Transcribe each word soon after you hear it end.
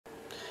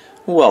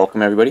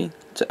Welcome everybody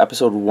to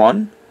episode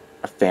 1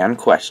 of Fan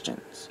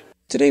Questions.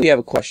 Today we have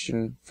a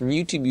question from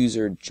YouTube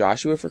user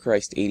Joshua for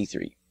Christ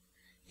 83.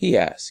 He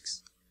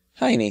asks,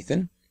 "Hi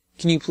Nathan,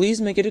 can you please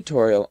make a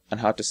tutorial on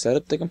how to set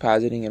up the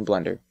compositing in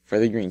Blender for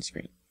the green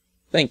screen?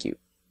 Thank you."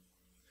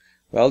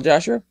 Well,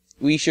 Joshua,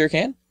 we sure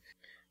can.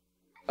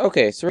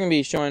 Okay, so we're going to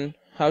be showing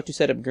how to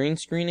set up green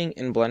screening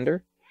in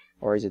Blender,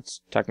 or as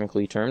it's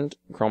technically termed,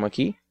 chroma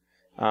key.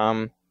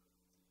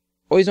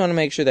 Always want to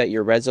make sure that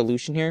your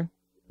resolution here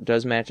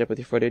does match up with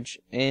your footage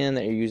and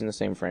that you're using the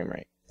same frame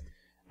rate.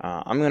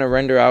 I'm going to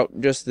render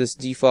out just this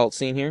default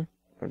scene here,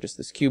 or just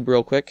this cube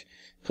real quick,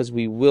 because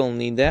we will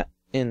need that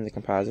in the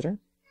compositor.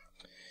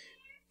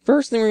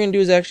 First thing we're going to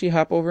do is actually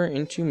hop over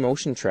into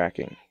motion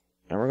tracking.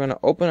 And we're going to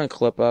open a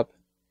clip up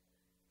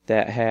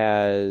that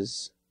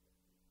has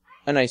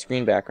a nice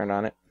green background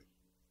on it.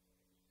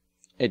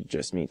 It's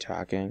just me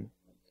talking.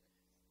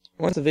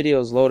 Once the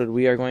video is loaded,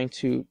 we are going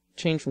to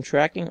change from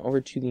tracking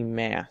over to the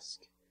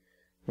mask.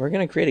 We're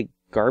going to create a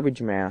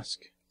garbage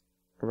mask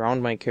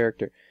around my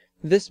character.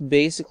 This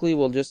basically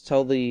will just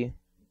tell the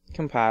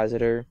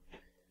compositor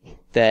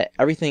that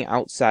everything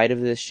outside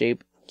of this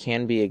shape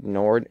can be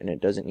ignored and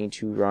it doesn't need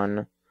to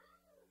run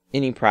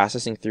any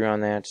processing through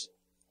on that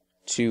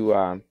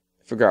to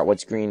figure out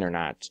what's green or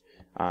not.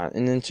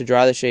 And then to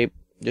draw the shape,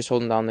 just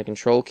holding down the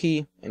control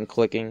key and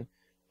clicking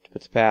to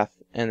put the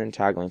path and then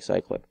toggling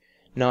cyclic.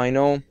 Now I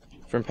know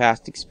from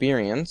past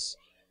experience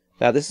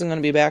that this is going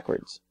to be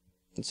backwards.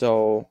 And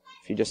so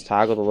if you just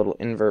toggle the little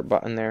invert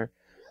button there,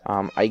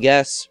 I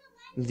guess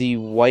the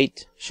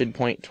white should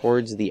point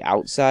towards the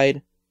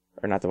outside,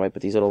 or not the white,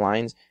 but these little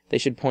lines, they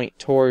should point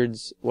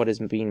towards what is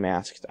being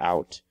masked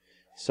out.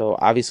 So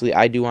obviously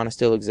I do want to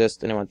still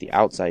exist and I want the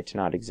outside to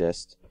not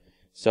exist.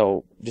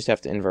 So just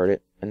have to invert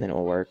it and then it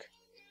will work.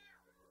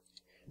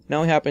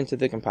 Now we hop into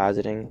the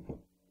compositing.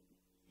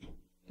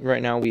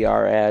 Right now we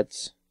are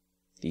at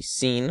the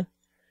scene.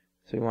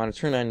 So we want to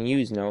turn on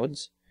use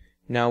nodes.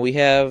 Now we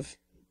have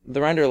the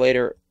render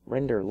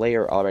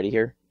layer already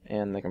here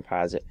and the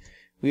composite.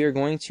 We are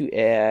going to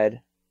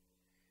add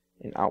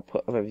an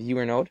output of a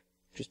viewer node,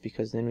 just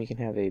because then we can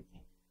have a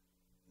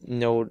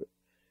node,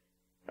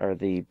 or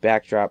the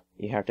backdrop,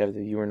 you have to have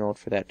the viewer node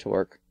for that to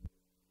work.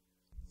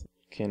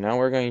 Okay, now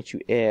we're going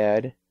to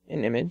add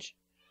an image,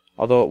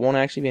 although it won't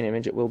actually be an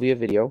image, it will be a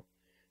video.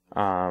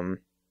 And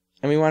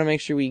we want to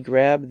make sure we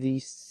grab the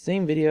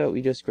same video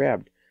we just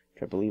grabbed,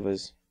 which I believe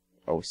was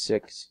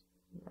 06,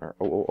 or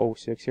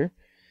 0006 here.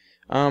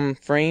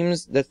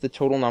 Frames, that's the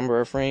total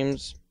number of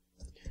frames.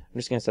 I'm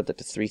just going to set that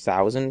to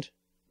 3000.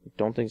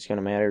 Don't think it's going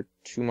to matter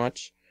too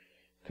much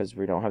because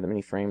we don't have that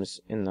many frames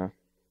in the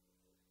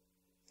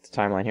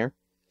timeline here.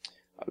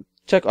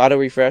 Check auto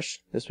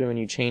refresh. This way when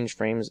you change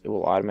frames, it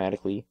will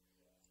automatically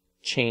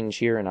change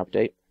here and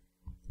update.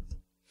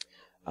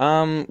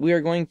 We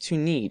are going to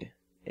need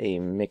a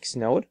mix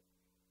node.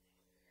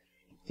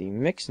 The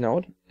mix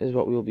node is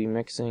what we will be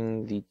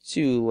mixing the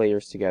two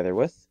layers together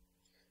with,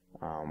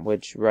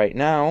 which right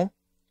now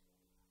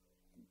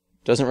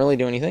doesn't really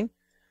do anything.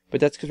 But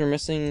that's because we're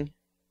missing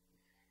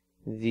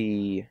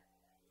the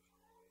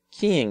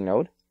keying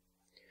node,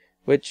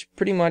 which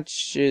pretty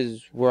much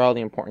is where all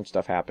the important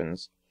stuff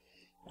happens.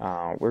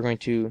 We're going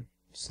to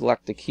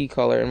select the key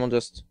color and we'll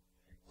just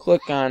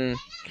click on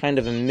kind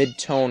of a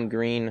mid-tone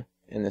green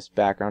in this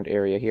background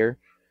area here,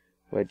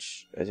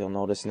 which, as you'll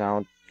notice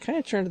now, kind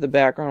of turned to the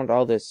background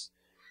all this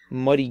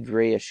muddy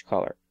grayish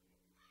color.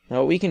 Now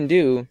what we can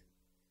do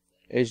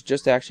is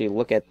just actually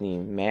look at the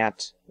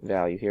matte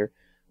value here.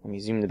 Let me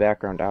zoom the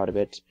background out a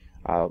bit.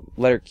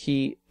 Letter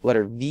V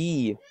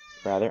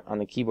on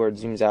the keyboard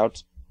zooms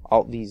out.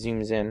 Alt V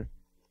zooms in.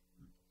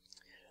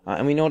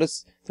 And we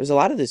notice there's a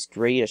lot of this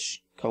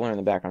grayish color in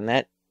the background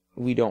that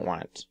we don't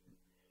want.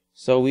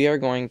 So we are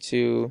going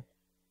to,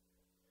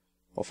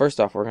 well,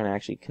 first off, we're going to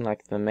actually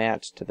connect the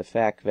matte to the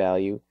FAC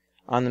value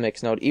on the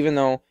mix node, even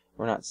though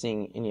we're not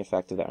seeing any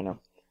effect of that right now.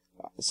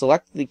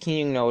 Select the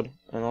keying node,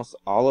 and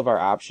all of our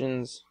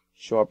options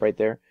show up right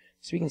there.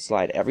 So we can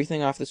slide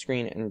everything off the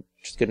screen and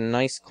just get a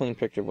nice clean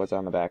picture of what's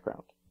on the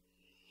background.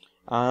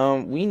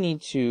 We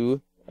need to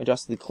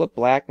adjust the clip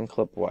black and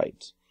clip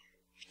white.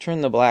 If you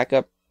turn the black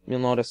up, you'll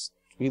notice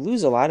we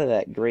lose a lot of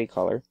that gray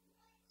color.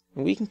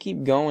 And we can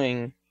keep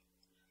going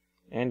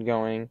and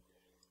going.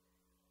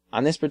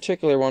 On this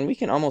particular one, we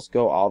can almost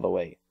go all the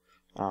way.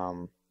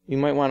 You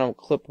might want to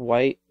clip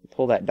white,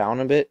 pull that down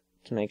a bit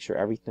to make sure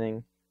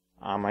everything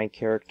on my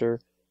character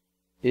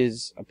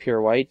is a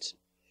pure white.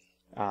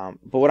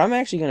 But what I'm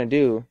actually going to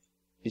do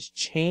is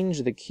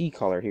change the key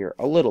color here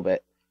a little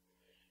bit.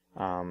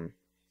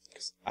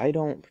 Because I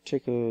don't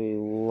particularly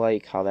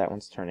like how that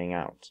one's turning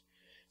out.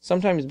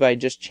 Sometimes by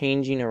just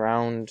changing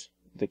around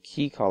the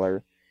key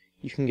color,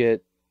 you can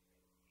get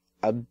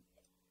a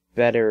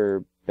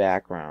better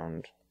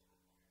background.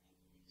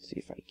 Let's see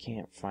if I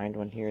can't find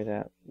one here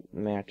that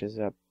matches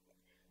up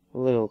a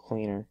little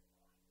cleaner.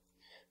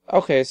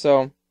 Okay,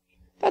 so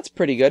that's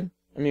pretty good.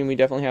 I mean, we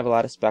definitely have a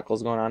lot of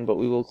speckles going on, but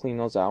we will clean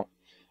those out.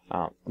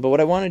 But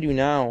what I want to do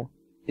now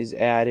is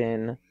add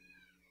in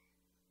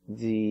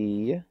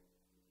the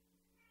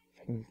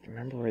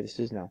remember where this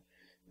is now.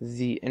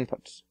 The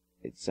inputs.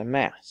 It's a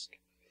mask.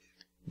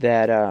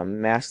 That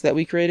mask that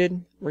we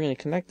created, we're going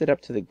to connect it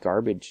up to the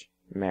garbage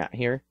mat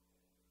here.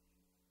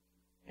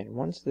 And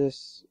once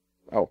this...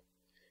 Oh,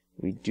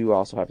 we do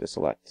also have to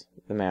select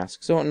the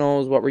mask so it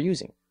knows what we're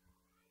using.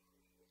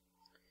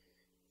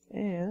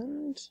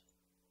 And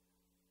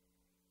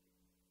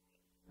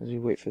as we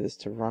wait for this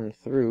to run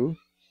through...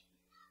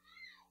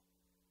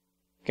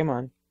 Come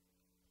on.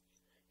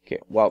 Okay,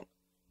 well,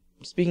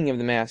 speaking of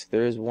the mask,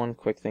 there is one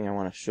quick thing I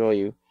want to show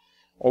you.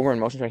 Over in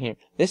motion tracking here,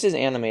 this is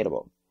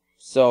animatable.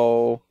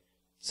 So,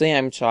 say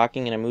I'm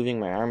talking and I'm moving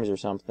my arms or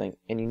something,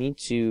 and you need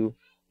to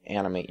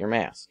animate your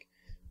mask.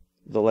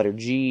 The letter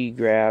G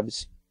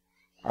grabs,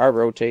 R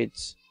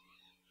rotates,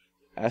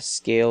 S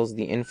scales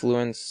the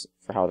influence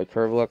for how the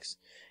curve looks,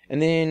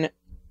 and then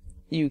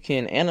you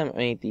can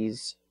animate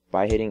these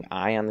by hitting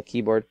I on the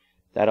keyboard.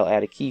 That'll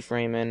add a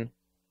keyframe in.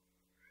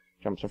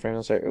 Jump some frames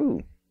and say,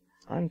 ooh,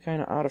 I'm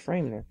kind of out of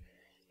frame there.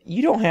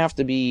 You don't have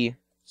to be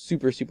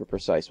super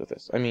precise with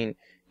this. I mean,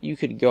 you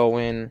could go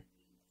in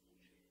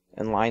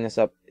and line this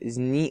up as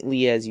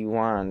neatly as you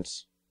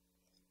want.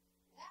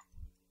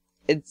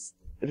 It's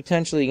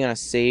potentially going to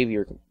save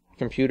your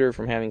computer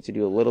from having to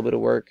do a little bit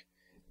of work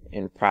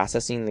in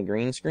processing the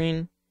green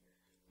screen,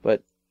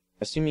 but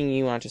assuming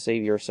you want to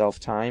save yourself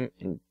time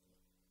and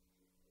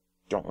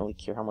don't really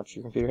care how much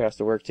your computer has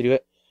to work to do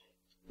it,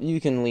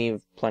 you can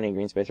leave plenty of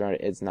green space around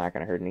it. It's not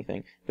going to hurt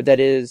anything. But that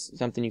is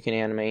something you can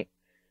animate.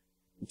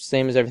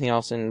 Same as everything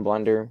else in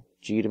Blender.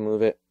 G to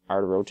move it,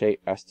 R to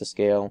rotate, S to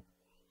scale.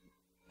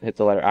 Hit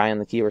the letter I on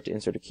the keyboard to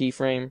insert a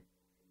keyframe.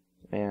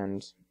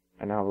 And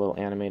I now have a little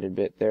animated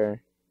bit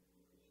there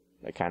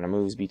that kind of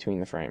moves between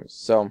the frames.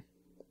 So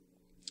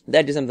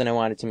that is something I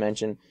wanted to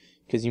mention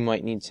because you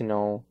might need to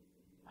know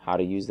how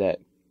to use that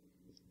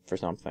for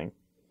something.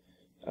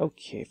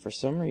 Okay, for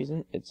some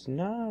reason it's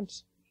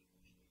not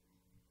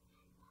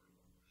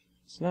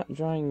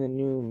drawing the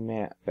new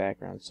matte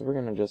background, so we're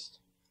gonna just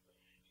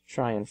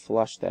try and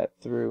flush that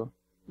through.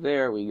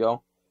 There we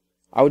go.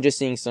 I was just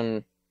seeing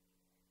some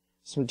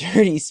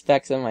dirty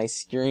specks on my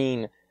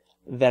screen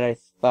that I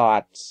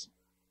thought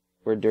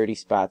were dirty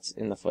spots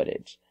in the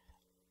footage.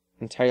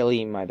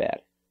 Entirely my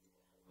bad.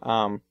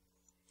 But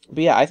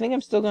yeah, I think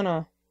I'm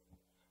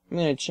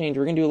gonna change.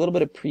 We're gonna do a little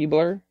bit of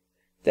pre-blur.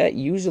 That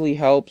usually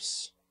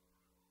helps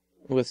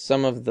with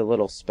some of the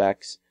little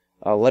specks.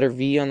 Letter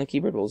V on the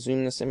keyboard will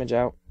zoom this image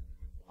out.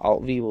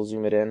 Alt V will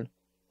zoom it in.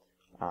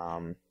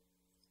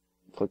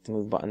 Click the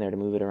move button there to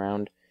move it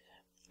around.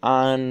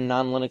 On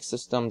non-Linux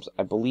systems,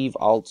 I believe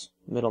Alt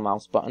middle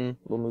mouse button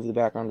will move the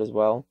background as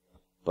well,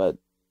 but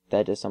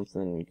that is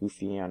something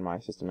goofy on my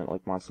system. It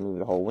like wants to move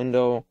the whole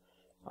window.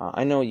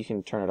 I know you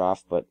can turn it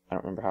off, but I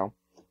don't remember how.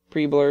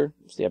 Pre-blur,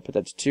 so yeah, put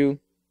that to 2.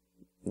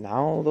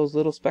 Now those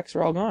little specks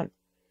are all gone.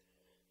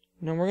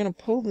 Now we're gonna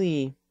pull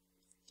the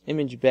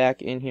image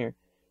back in here.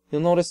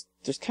 You'll notice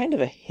there's kind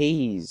of a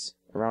haze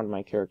around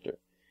my character.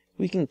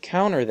 We can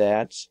counter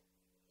that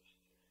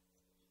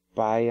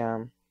by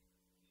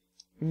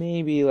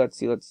maybe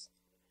let's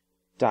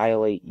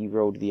dilate,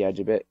 erode the edge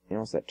a bit. You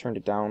notice that turned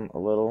it down a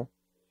little.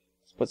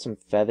 Let's put some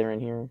feather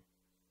in here.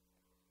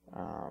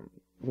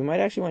 We might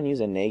actually want to use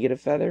a negative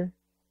feather.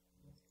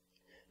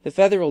 The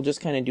feather will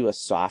just kind of do a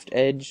soft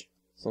edge,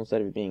 so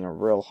instead of it being a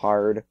real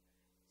hard,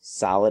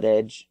 solid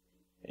edge,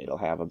 it'll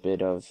have a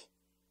bit of,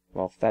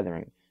 well,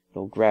 feathering.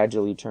 It'll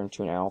gradually turn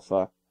to an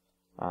alpha.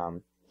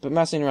 But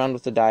messing around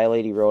with the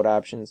dilate, erode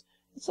options,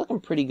 it's looking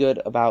pretty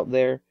good about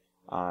there.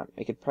 I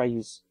could probably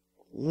use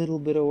a little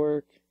bit of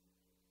work.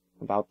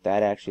 About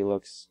that actually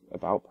looks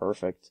about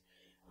perfect.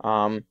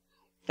 And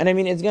I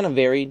mean, it's going to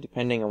vary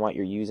depending on what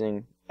you're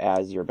using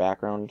as your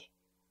background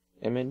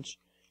image.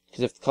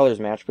 Because if the colors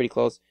match pretty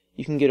close,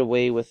 you can get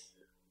away with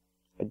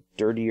a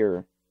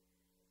dirtier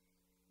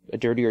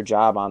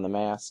job on the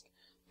mask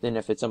than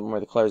if it's something where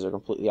the colors are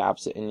completely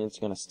opposite and it's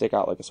going to stick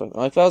out like a sore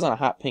thumb. Like if I was on a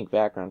hot pink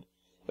background,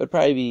 it would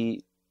probably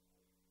be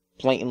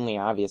blatantly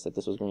obvious that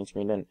this was green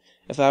screened in.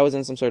 If I was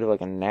in some sort of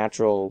like a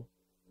natural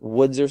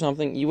woods or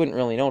something, you wouldn't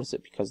really notice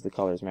it because the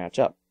colors match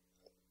up.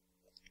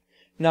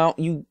 Now,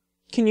 you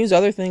can use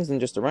other things than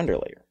just a render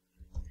layer.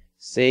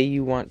 Say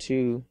you want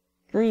to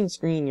green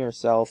screen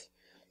yourself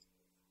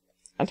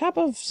on top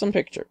of some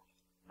picture.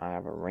 I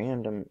have a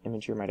random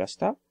image here on my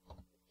desktop,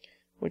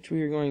 which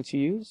we are going to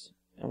use,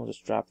 and we'll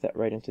just drop that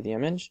right into the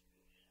image.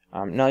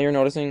 Now you're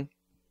noticing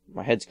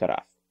my head's cut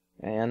off,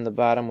 and the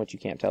bottom, which you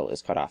can't tell,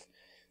 is cut off.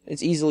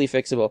 It's easily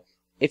fixable.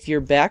 If your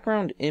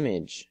background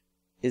image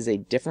is a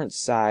different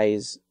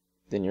size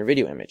than your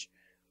video image,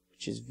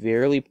 which is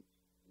very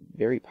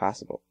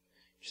possible,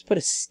 just put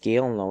a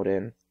scale node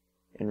in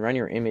and run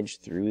your image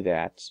through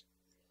that,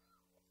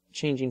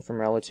 changing from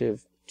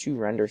relative to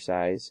render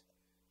size.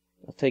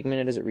 It'll take a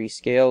minute as it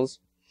rescales.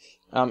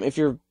 If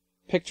your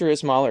picture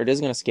is smaller, it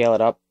is going to scale it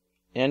up,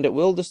 and it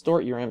will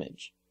distort your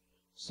image.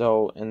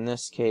 So in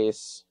this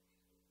case,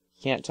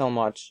 you can't tell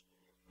much,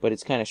 but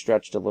it's kind of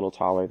stretched a little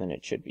taller than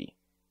it should be,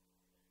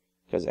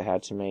 because it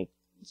had to make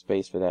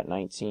space for that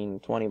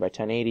 1920 by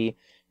 1080,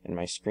 and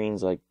my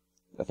screen's like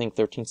I think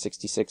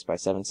 1366 by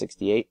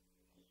 768.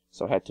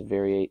 So I had to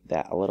variate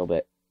that a little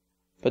bit.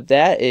 But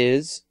that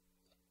is,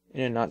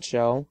 in a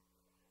nutshell,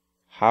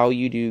 how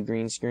you do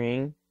green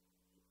screening,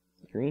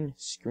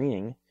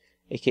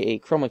 aka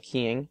chroma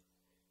keying,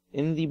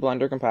 in the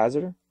Blender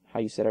Compositor, how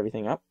you set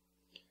everything up.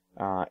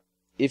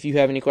 If you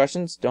have any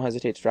questions, don't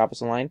hesitate to drop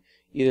us a line.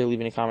 Either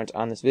leave any comments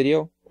on this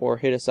video, or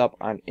hit us up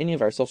on any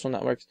of our social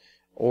networks,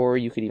 or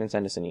you could even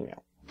send us an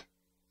email.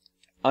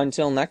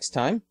 Until next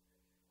time,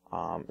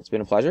 it's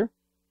been a pleasure.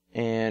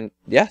 And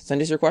yeah,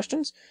 send us your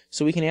questions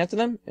so we can answer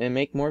them and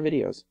make more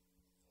videos.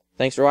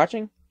 Thanks for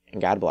watching,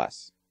 and God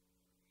bless.